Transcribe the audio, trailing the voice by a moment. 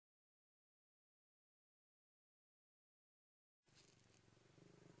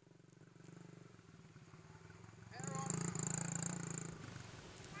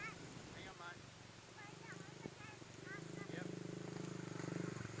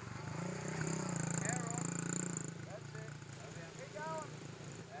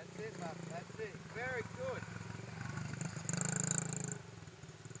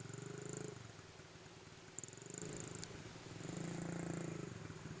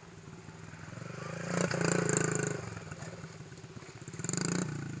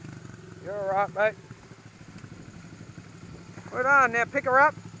Right, mate. Well done. Now pick her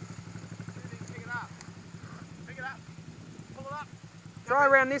up. Pick it up. Pick it up. Pull it up. Try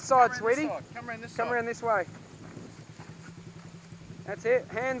around this side, sweetie. Come around this side. Come around this way. That's it.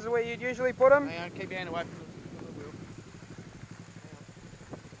 Hands are where you'd usually put them. Hang on, keep your hand away from the wheel.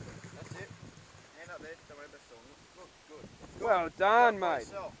 That's it. Hand up there. Don't worry about it. Good. Well done, mate. That's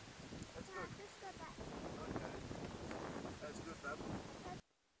good. Okay. That's good, bub.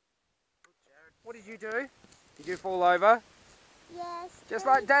 What did you do? Did you fall over? Yes. Just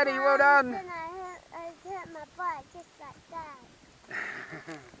like Daddy, well done. Then I hurt my butt just like that.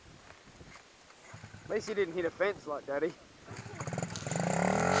 At least you didn't hit a fence like Daddy.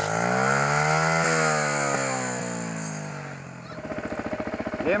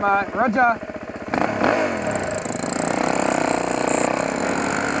 Yeah, mate. Roger.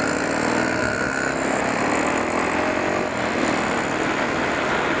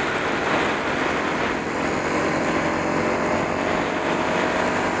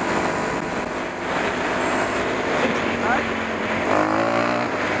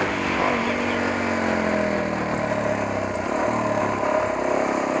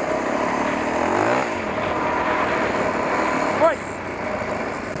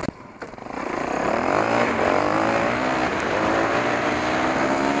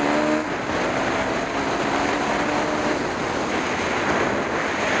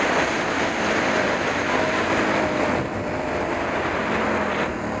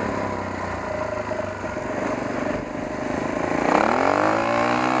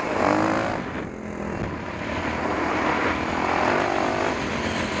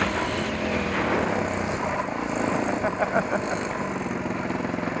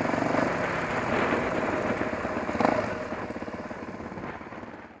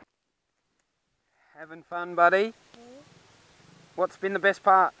 Having fun, buddy? Mm-hmm. What's been the best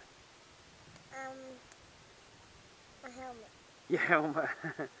part? My helmet. Your helmet.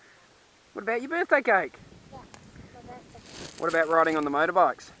 What about your birthday cake? Yeah, my birthday. What about riding on the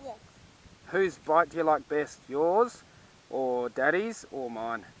motorbikes? Yes. Whose bike do you like best? Yours, or Daddy's, or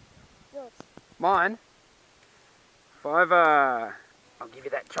mine? Yours. Mine? Fiver. I'll give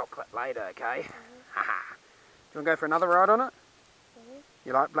you that chocolate later, okay? Mm-hmm. Do you want to go for another ride on it? Mm-hmm.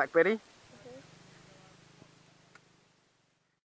 You like Black Betty?